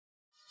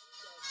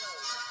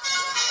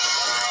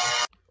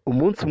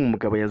Umunsi umwe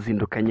umugabo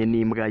yazindukanye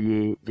n'imbwa ye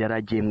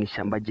yaragiye mu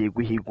ishyamba agiye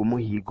guhiga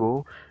umuhigo,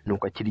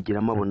 nuko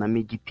akirigiramo abonamo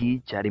igiti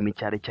cyarimo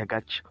icyari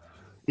cy'agaca.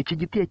 Iki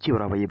giti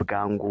yakiyorabaye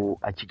bwangu,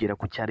 akigera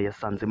ku cyari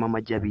yasanzemo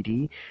amagi abiri,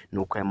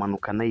 nuko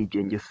ayamanukana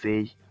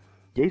yigengeseye.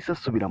 Yahise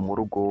asubira mu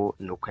rugo,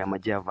 nuko aya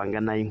magi yavanga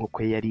n'ay'inkoko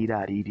ye yari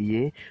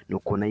iraririye,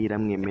 nuko nayo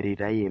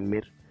iramwemerera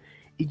yemera.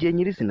 Igihe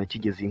nyirizina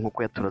kigeze iyi nkoko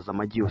yaturaze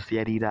amagi yose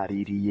yari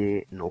iraririye,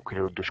 nuko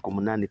rero udushwa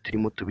 8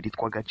 turimo tubiri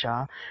tw'agaca,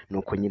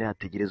 nuko nyirayo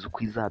ategereza uko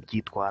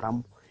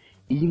izabyitwaramo.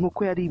 Iyi nkoko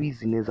yari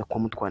ibizi neza ko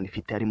mu twana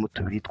ifite harimo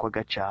tubiri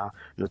tw'agaca,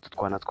 n'utu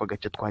twana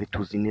tw'agaca twari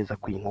tuzi neza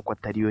ko iyi nkoko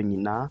atari yo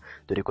nyina,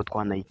 dore ko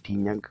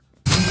twanayitinyaga.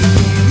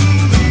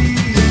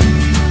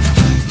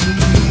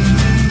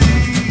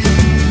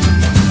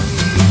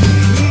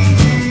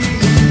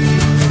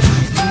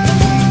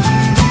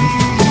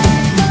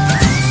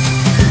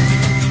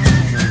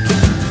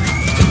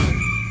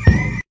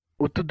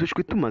 Utu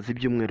dushwi tumaze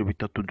ibyumweru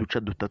bitatu duca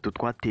dutatu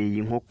twateye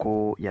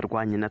inkoko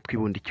yarwanye na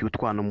twibundikiye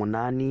utwana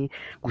 8,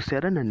 gusa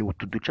yarananiwe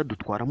utu duca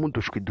dutwaramo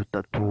udushwi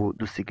dutatu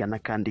dusiga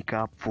n'akandi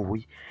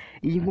kapfuye.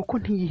 Iyi nkoko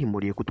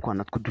ntiyihimuriye ku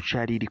twana tw'uduca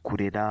yari iri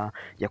kurera,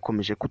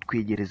 yakomeje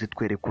kutwegereza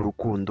itwereka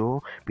urukundo,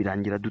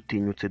 birangira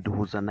dutinyutse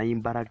duhuza nayo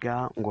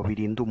imbaraga ngo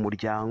birinde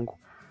umuryango.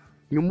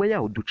 Nyuma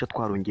yaho uduca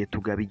twarongeye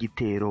tugaba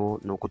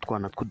igitero, nuko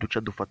utwana tw'uduca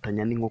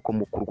dufatanya n'inkoko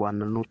mu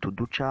kurwana n'utu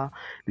duca,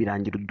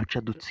 birangira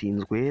uduca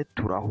dutsinzwe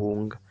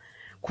turahunga.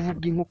 Kuva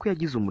ubwo inkoko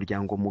yagize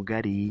umuryango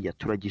mugari,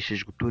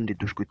 yaturagishijwe utundi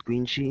dushwi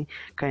twinshi,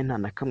 kandi nta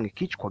na kamwe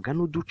kicwaga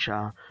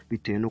n'uduca,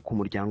 bitewe n'uko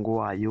umuryango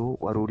wayo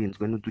wari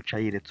urinzwe n'uduca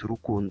yeretse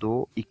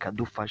urukundo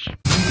ikadufasha.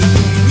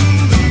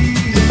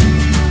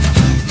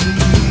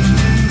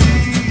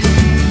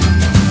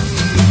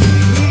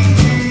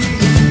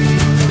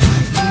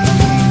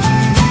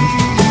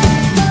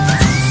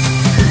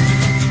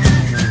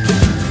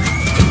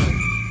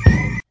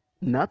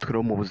 Natwe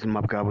rero mu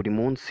buzima bwa buri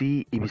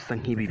munsi ibisa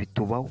nk'ibi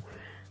bitubaho.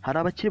 Hari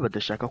abakire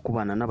badashaka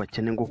kubana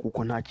n'abakene ngo kuko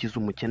nta cyiza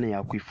umukene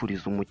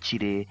yakwifuriza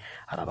umukire.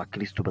 Hari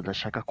abakristo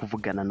badashaka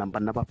kuvugana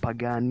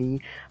n'abapagani.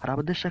 Hari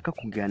abadashaka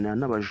kuganira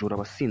n'abajura,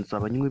 abasinzi,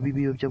 abanywi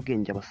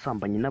b'ibiyobyabwenge,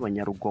 abasambanyi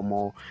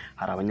n'abanyarugomo.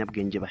 Hari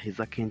abanyabwenge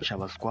baheza kenshi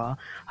abaswa.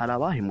 Hari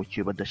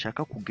abahemukiwe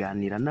badashaka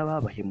kuganira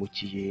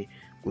n'ababahemukiye.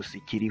 Gusa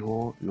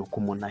ikiriho ni uko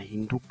umuntu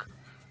ahinduka.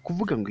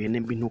 Kuvuga ngo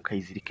ihene mbi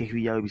ntukayizirikeho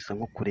iyawe bisa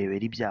nko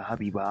kurebera ibyaha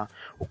biba,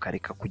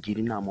 ukareka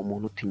kugira inama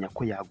umuntu utinya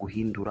ko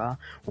yaguhindura,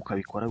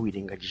 ukabikora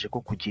wirengagije ko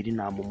kugira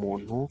inama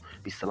umuntu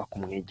bisaba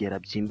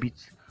kumwegera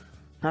byimbitse.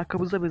 Nta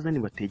kabuza beza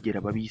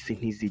nibategera ababisi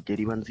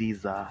ntizigera iba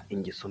nziza.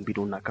 Ingeso mbi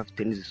runaka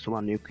afite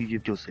ntizisobanuye ko ibyo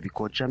byose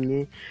bikocamye.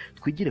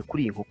 Twigire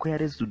kuri iyi nkoko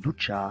yareze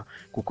uduca,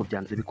 kuko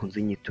byanze bikunze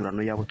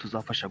inyiturano yabo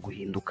tuzafasha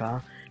guhinduka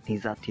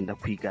ntizatinda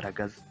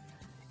kwigaragaza.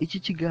 Iki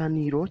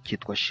kiganiro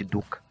cyitwa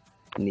Shiduka,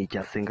 ni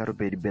icya SENGA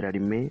Robert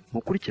Bellarme,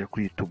 mukurikira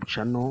kuri YouTube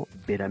channel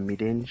Bellarme.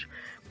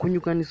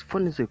 Kunyuganiza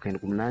phone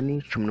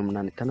 0788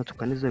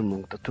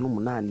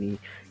 18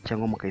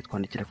 cyangwa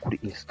mukayitwandikira kuri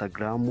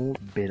Instagram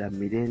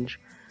Bellarme.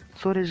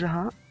 Soreje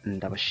aha,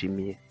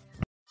 ndabashimiye.